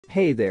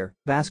Hey there,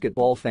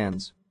 basketball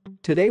fans.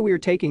 Today we're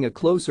taking a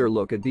closer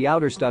look at the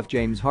Outerstuff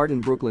James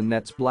Harden Brooklyn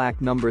Nets black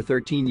number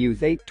 13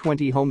 Youth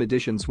 820 Home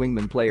Edition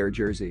Swingman player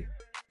jersey.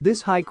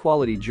 This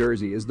high-quality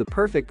jersey is the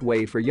perfect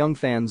way for young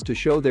fans to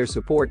show their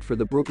support for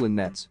the Brooklyn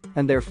Nets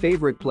and their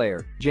favorite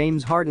player,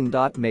 James Harden.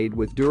 Made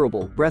with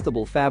durable,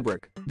 breathable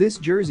fabric, this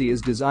jersey is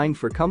designed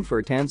for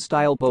comfort and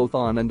style both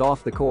on and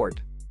off the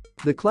court.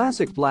 The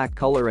classic black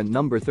color and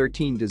number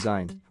 13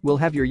 design will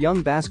have your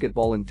young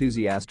basketball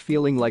enthusiast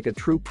feeling like a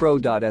true pro.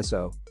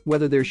 So,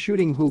 whether they're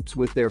shooting hoops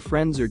with their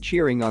friends or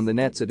cheering on the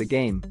Nets at a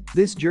game,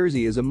 this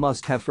jersey is a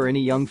must-have for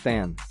any young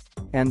fan.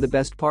 And the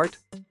best part?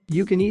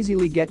 You can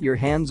easily get your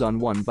hands on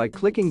one by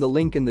clicking the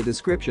link in the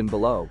description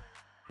below.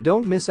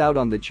 Don't miss out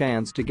on the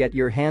chance to get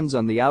your hands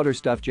on the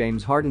Outerstuff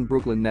James Harden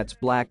Brooklyn Nets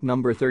black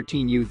number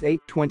 13 Youth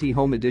 820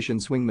 Home Edition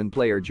Swingman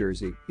player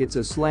jersey. It's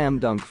a slam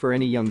dunk for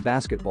any young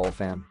basketball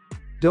fan.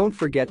 Don't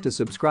forget to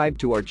subscribe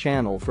to our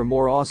channel for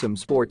more awesome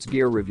sports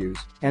gear reviews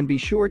and be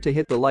sure to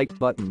hit the like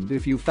button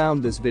if you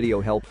found this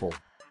video helpful.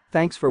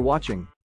 Thanks for watching.